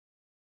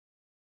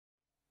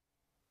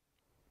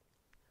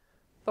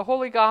The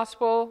Holy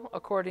Gospel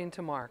according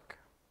to Mark.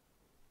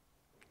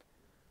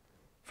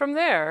 From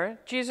there,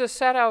 Jesus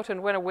set out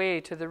and went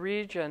away to the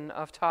region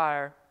of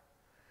Tyre.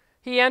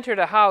 He entered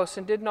a house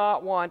and did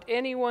not want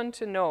anyone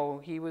to know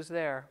he was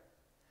there.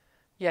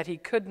 Yet he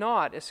could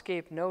not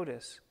escape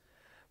notice.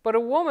 But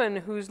a woman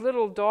whose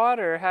little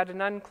daughter had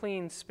an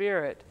unclean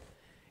spirit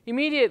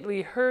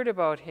immediately heard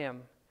about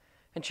him,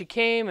 and she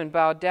came and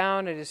bowed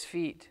down at his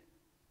feet.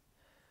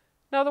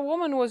 Now the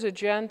woman was a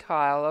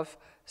Gentile of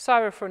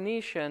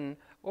Syrophoenician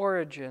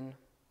origin.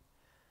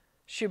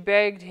 She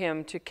begged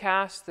him to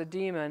cast the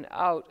demon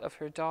out of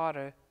her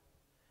daughter.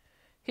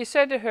 He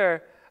said to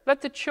her,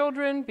 "Let the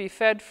children be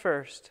fed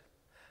first,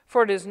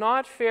 for it is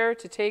not fair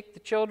to take the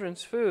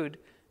children's food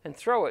and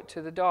throw it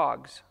to the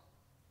dogs."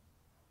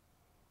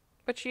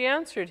 But she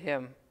answered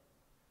him,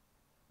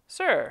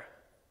 "Sir,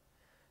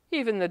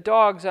 even the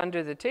dogs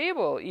under the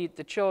table eat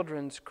the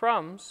children's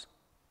crumbs."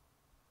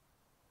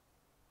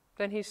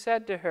 Then he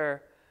said to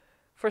her,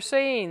 "For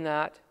saying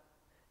that,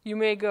 you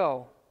may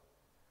go.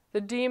 The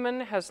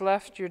demon has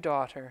left your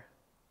daughter."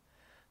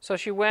 So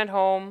she went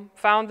home,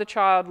 found the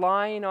child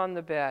lying on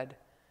the bed,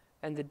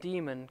 and the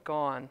demon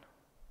gone.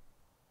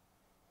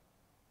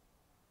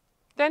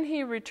 Then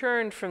he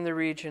returned from the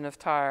region of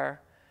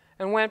Tyre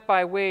and went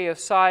by way of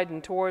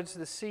Sidon towards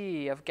the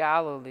Sea of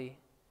Galilee,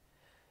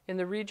 in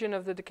the region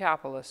of the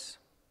Decapolis.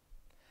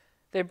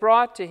 They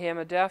brought to him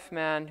a deaf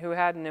man who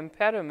had an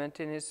impediment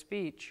in his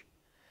speech,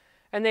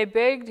 and they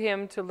begged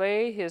him to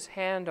lay his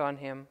hand on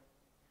him.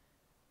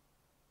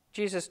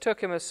 Jesus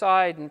took him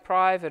aside in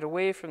private,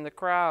 away from the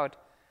crowd,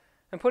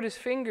 and put his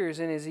fingers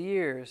in his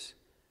ears,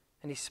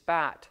 and he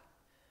spat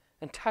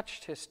and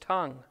touched his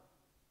tongue.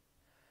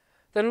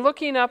 Then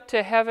looking up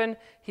to heaven,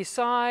 he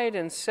sighed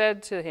and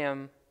said to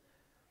him,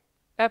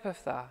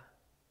 "Ephphatha,"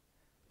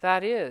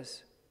 that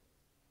is,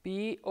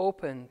 "be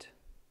opened."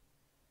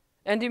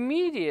 And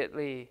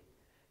immediately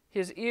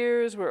his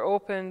ears were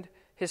opened,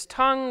 his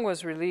tongue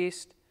was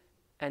released,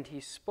 and he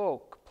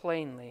spoke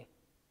plainly.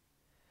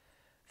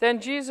 Then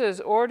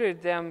Jesus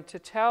ordered them to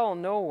tell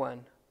no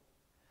one.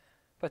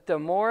 But the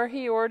more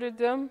he ordered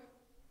them,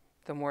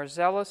 the more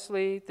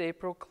zealously they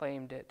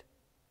proclaimed it.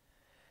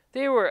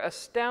 They were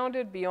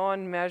astounded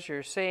beyond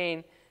measure,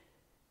 saying,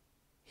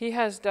 "He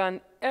has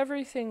done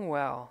everything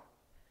well.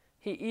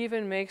 He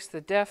even makes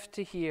the deaf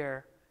to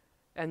hear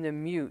and the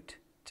mute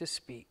to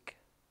speak."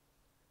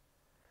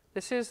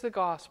 This is the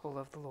gospel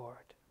of the Lord.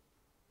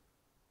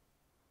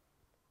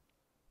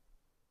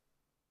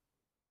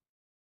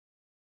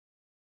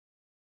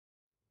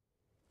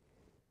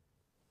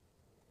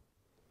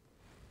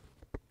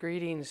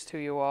 Greetings to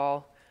you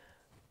all.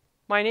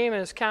 My name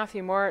is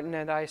Kathy Martin,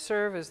 and I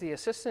serve as the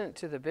assistant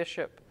to the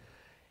bishop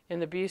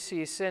in the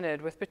BC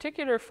Synod, with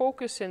particular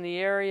focus in the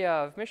area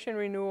of mission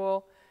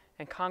renewal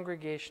and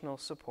congregational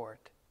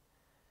support.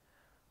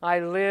 I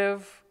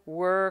live,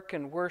 work,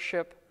 and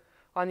worship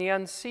on the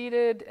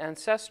unceded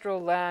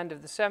ancestral land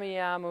of the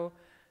Semiahmoo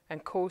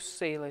and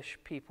Coast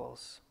Salish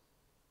peoples.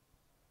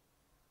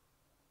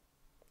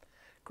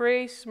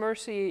 Grace,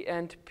 mercy,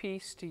 and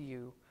peace to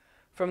you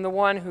from the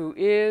one who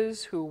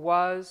is, who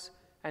was,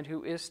 and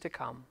who is to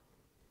come.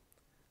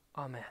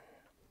 Amen.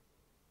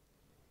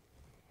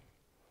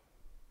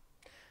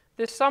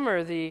 This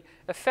summer, the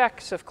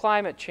effects of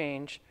climate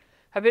change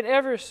have been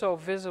ever so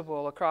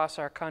visible across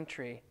our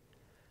country.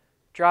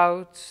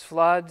 Droughts,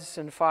 floods,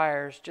 and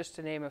fires, just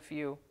to name a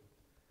few.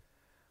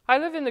 I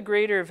live in the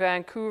greater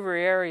Vancouver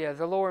area,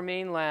 the lower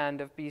mainland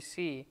of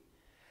BC,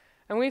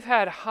 and we've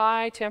had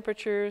high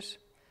temperatures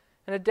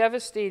and a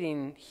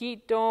devastating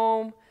heat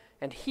dome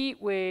and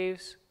heat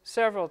waves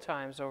several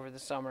times over the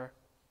summer.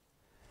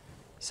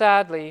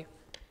 Sadly,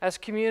 as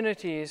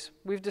communities,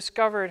 we've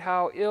discovered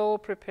how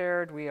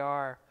ill-prepared we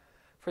are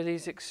for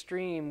these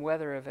extreme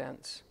weather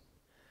events.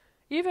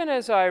 Even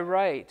as I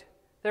write,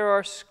 there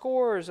are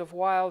scores of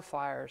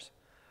wildfires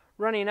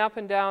running up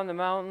and down the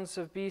mountains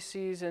of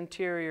BC's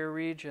interior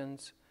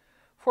regions,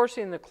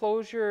 forcing the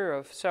closure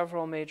of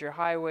several major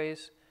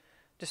highways,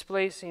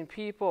 displacing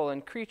people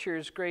and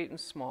creatures great and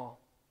small.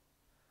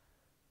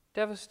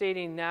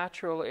 Devastating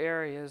natural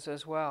areas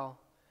as well,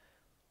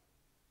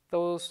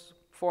 those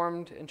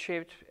formed and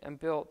shaped and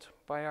built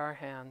by our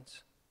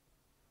hands.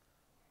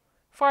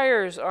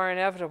 Fires are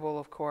inevitable,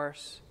 of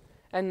course,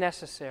 and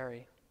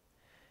necessary.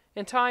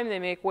 In time, they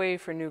make way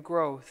for new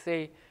growth.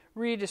 They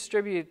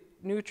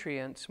redistribute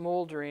nutrients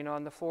moldering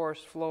on the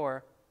forest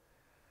floor,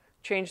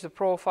 change the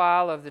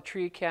profile of the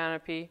tree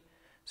canopy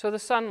so the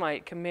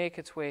sunlight can make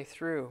its way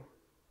through.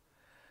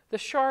 The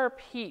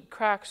sharp heat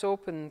cracks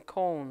open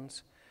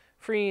cones,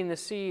 freeing the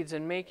seeds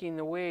and making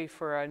the way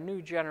for a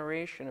new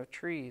generation of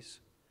trees.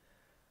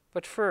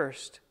 But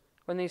first,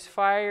 when these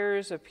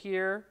fires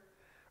appear,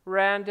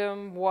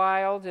 random,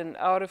 wild, and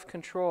out of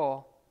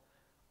control,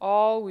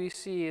 all we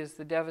see is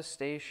the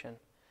devastation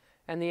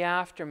and the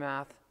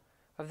aftermath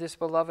of this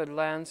beloved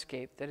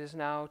landscape that is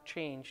now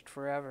changed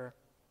forever.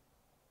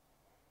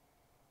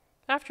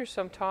 After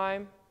some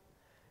time,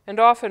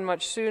 and often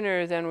much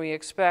sooner than we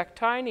expect,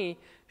 tiny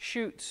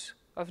shoots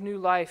of new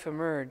life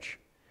emerge.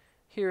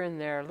 Here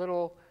and there,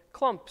 little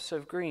clumps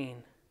of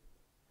green.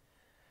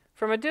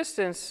 From a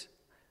distance,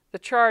 the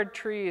charred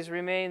trees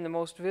remain the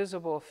most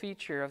visible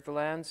feature of the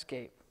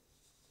landscape.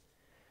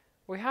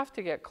 We have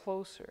to get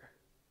closer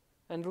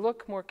and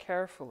look more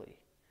carefully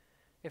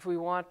if we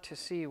want to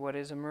see what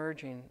is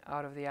emerging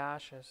out of the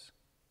ashes.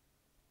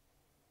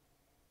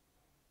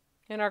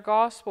 In our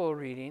gospel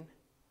reading,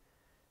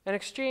 an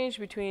exchange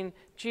between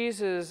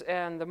Jesus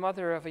and the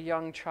mother of a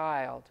young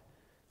child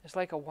is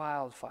like a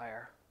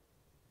wildfire.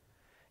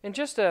 In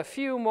just a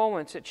few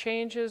moments, it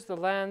changes the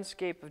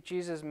landscape of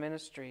Jesus'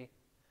 ministry.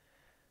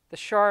 The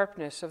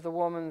sharpness of the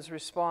woman's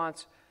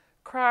response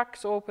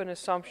cracks open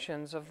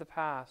assumptions of the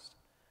past,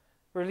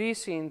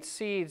 releasing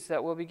seeds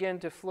that will begin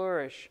to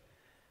flourish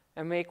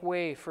and make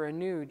way for a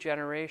new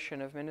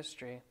generation of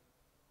ministry.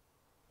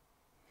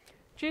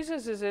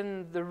 Jesus is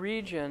in the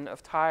region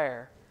of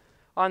Tyre,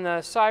 on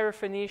the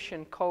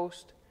Syrophoenician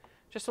coast,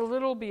 just a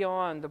little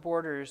beyond the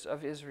borders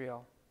of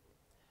Israel.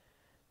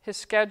 His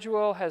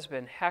schedule has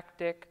been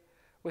hectic,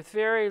 with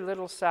very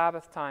little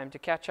Sabbath time to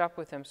catch up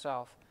with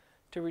himself,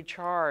 to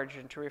recharge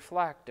and to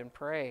reflect and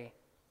pray.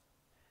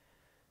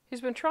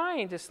 He's been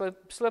trying to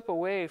slip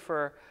away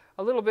for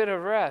a little bit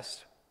of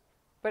rest,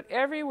 but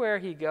everywhere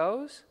he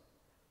goes,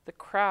 the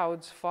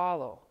crowds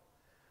follow,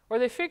 or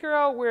they figure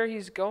out where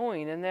he's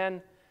going and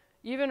then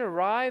even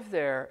arrive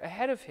there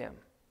ahead of him.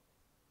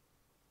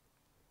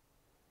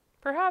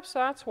 Perhaps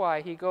that's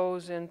why he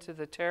goes into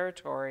the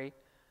territory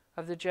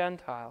of the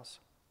Gentiles,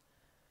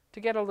 to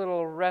get a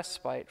little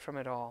respite from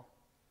it all,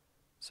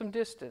 some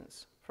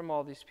distance from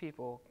all these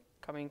people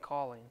coming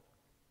calling.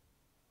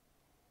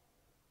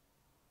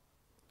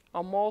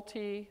 A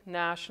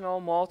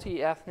multinational,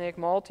 multi-ethnic,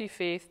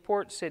 multi-faith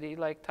port city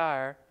like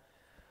Tyre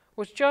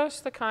was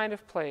just the kind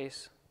of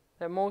place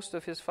that most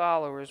of his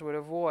followers would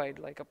avoid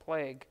like a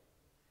plague.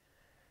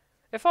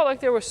 It felt like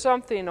there was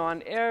something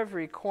on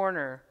every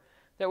corner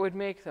that would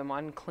make them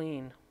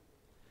unclean.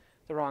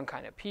 The wrong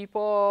kind of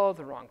people,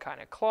 the wrong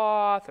kind of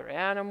cloth or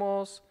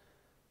animals,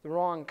 the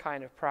wrong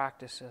kind of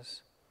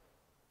practices.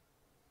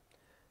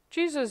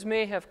 Jesus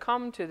may have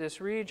come to this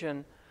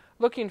region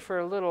looking for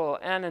a little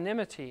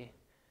anonymity,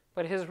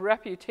 but his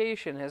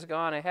reputation has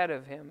gone ahead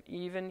of him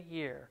even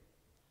here.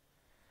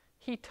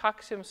 He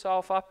tucks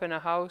himself up in a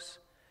house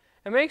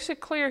and makes it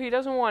clear he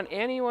doesn't want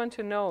anyone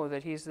to know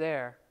that he's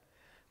there,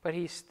 but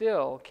he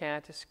still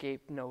can't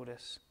escape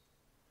notice.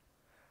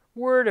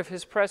 Word of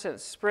his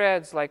presence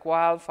spreads like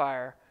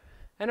wildfire,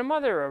 and a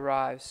mother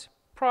arrives,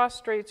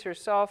 prostrates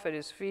herself at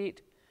his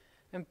feet,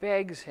 and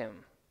begs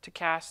him to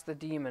cast the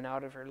demon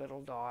out of her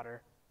little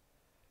daughter.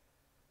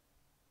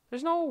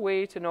 There's no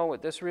way to know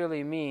what this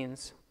really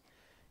means.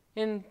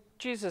 In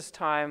Jesus'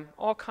 time,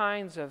 all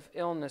kinds of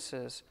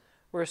illnesses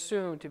were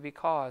assumed to be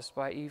caused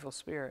by evil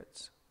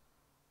spirits.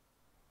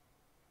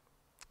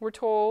 We're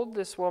told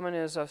this woman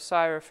is of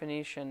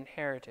Syrophoenician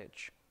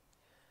heritage.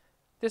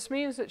 This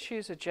means that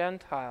she's a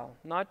Gentile,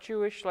 not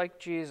Jewish like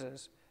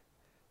Jesus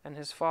and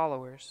his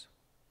followers.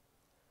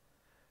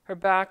 Her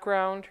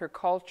background, her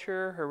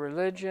culture, her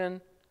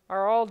religion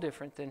are all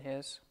different than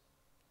his.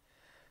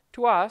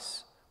 To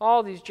us,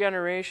 all these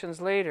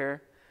generations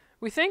later,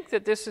 we think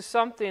that this is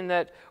something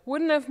that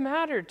wouldn't have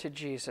mattered to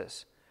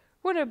Jesus,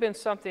 wouldn't have been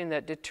something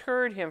that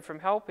deterred him from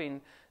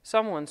helping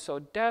someone so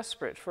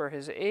desperate for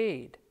his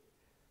aid.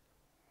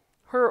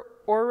 Her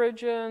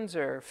origins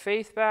or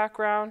faith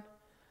background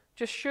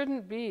just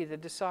shouldn't be the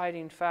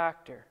deciding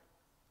factor.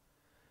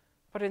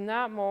 But in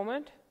that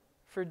moment,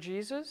 for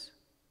Jesus,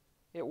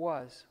 it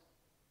was.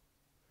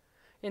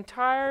 In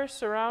Tyre,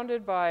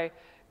 surrounded by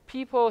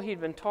people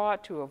he'd been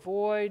taught to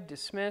avoid,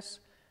 dismiss,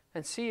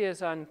 and see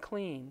as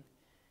unclean,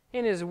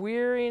 in his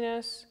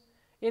weariness,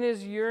 in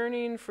his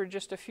yearning for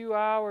just a few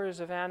hours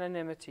of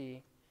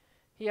anonymity,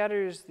 he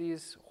utters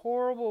these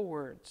horrible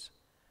words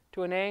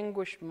to an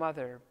anguished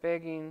mother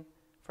begging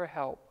for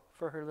help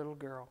for her little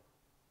girl.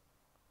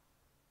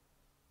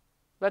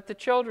 Let the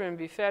children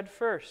be fed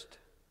first,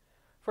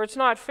 for it's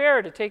not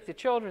fair to take the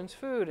children's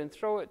food and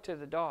throw it to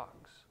the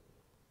dogs.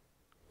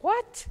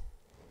 What?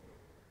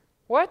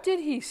 What did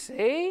he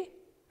say?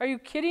 Are you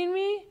kidding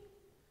me?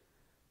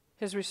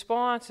 His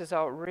response is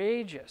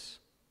outrageous,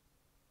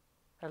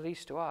 at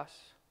least to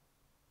us.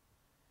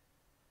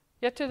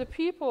 Yet to the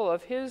people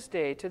of his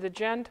day, to the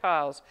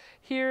Gentiles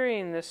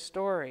hearing this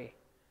story,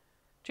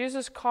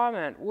 Jesus'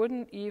 comment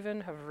wouldn't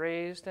even have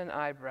raised an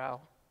eyebrow.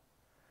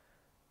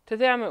 To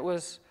them it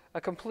was a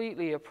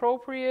completely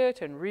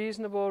appropriate and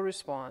reasonable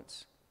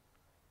response,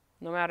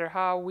 no matter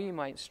how we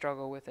might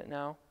struggle with it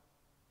now.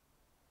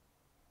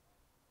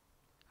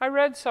 I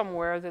read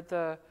somewhere that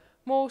the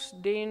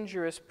most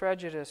dangerous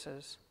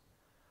prejudices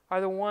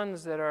are the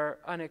ones that are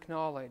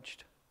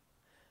unacknowledged,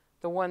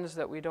 the ones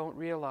that we don't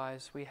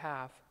realize we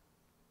have.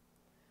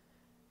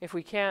 If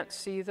we can't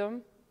see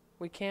them,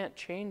 we can't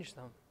change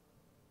them.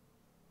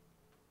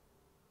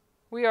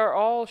 We are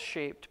all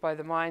shaped by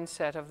the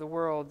mindset of the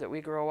world that we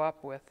grow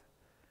up with,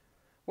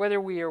 whether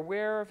we are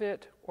aware of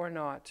it or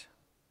not,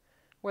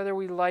 whether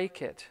we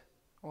like it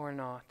or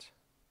not.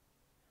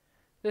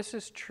 This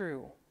is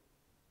true,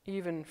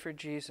 even for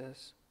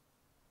Jesus.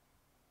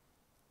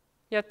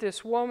 Yet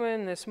this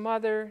woman, this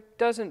mother,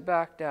 doesn't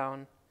back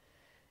down.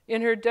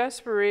 In her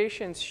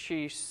desperation,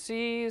 she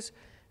sees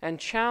and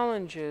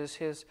challenges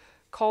his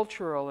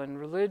cultural and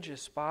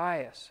religious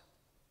bias.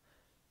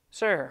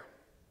 Sir,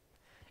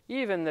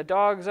 even the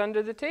dogs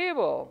under the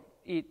table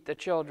eat the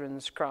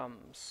children's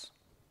crumbs.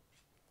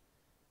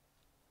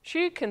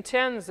 She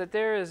contends that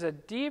there is a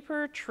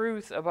deeper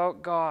truth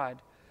about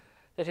God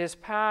that his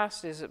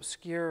past is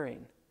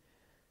obscuring,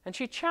 and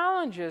she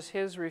challenges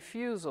his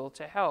refusal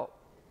to help.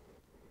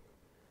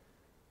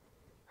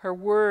 Her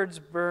words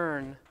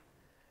burn,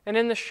 and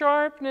in the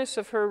sharpness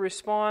of her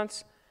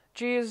response,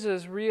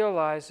 Jesus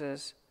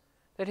realizes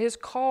that his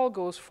call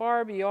goes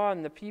far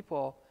beyond the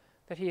people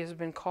that he has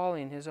been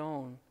calling his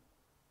own.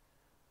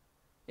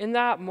 In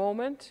that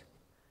moment,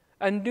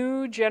 a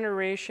new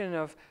generation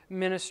of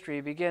ministry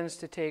begins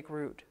to take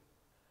root,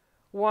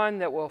 one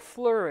that will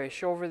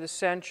flourish over the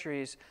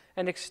centuries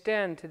and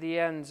extend to the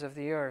ends of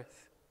the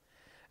earth.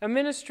 A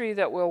ministry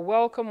that will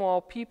welcome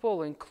all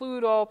people,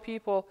 include all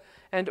people,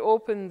 and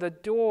open the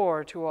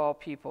door to all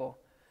people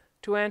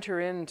to enter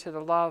into the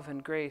love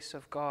and grace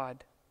of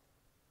God.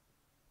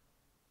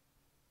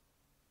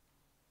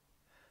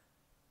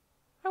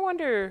 I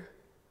wonder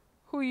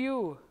who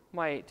you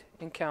might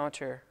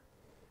encounter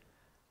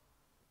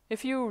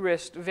if you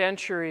risked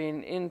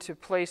venturing into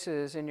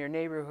places in your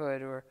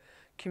neighborhood or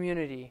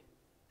community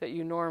that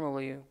you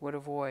normally would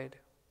avoid.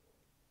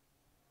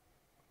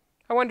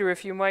 I wonder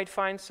if you might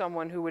find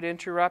someone who would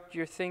interrupt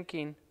your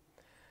thinking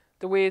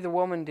the way the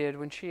woman did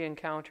when she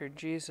encountered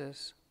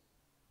Jesus.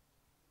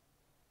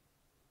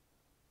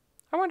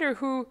 I wonder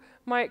who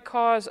might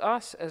cause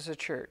us as a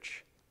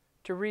church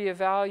to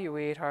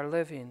reevaluate our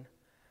living,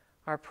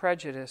 our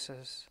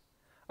prejudices,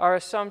 our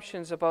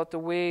assumptions about the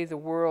way the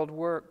world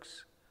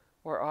works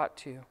or ought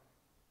to.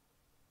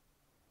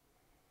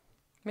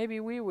 Maybe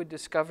we would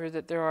discover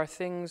that there are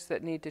things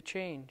that need to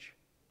change.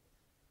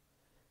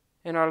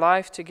 In our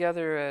life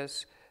together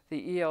as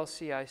the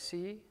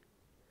ELCIC,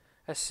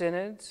 as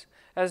synods,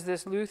 as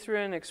this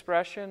Lutheran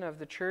expression of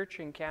the church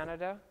in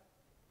Canada,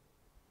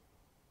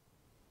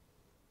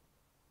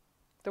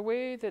 the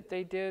way that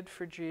they did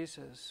for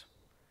Jesus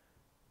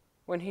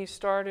when he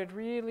started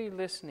really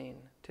listening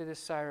to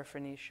this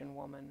Syrophoenician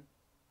woman.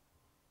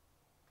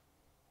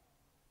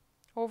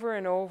 Over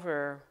and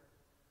over,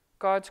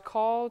 God's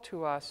call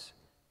to us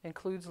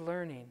includes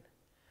learning,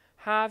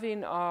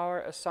 having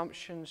our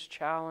assumptions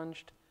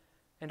challenged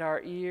and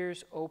our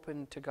ears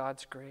open to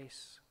God's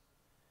grace.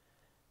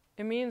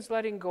 It means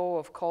letting go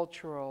of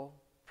cultural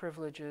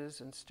privileges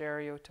and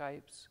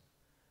stereotypes,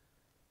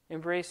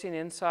 embracing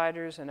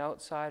insiders and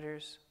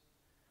outsiders,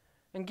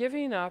 and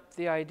giving up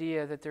the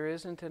idea that there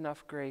isn't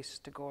enough grace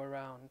to go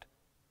around.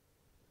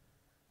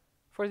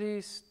 For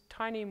these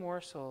tiny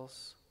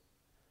morsels,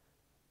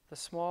 the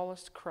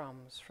smallest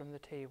crumbs from the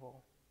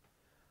table,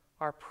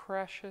 are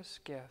precious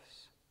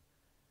gifts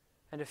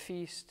and a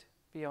feast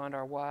beyond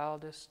our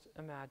wildest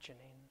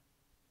imagining.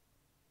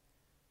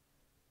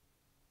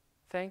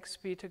 Thanks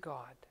be to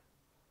God.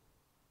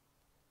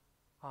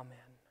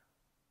 Amen.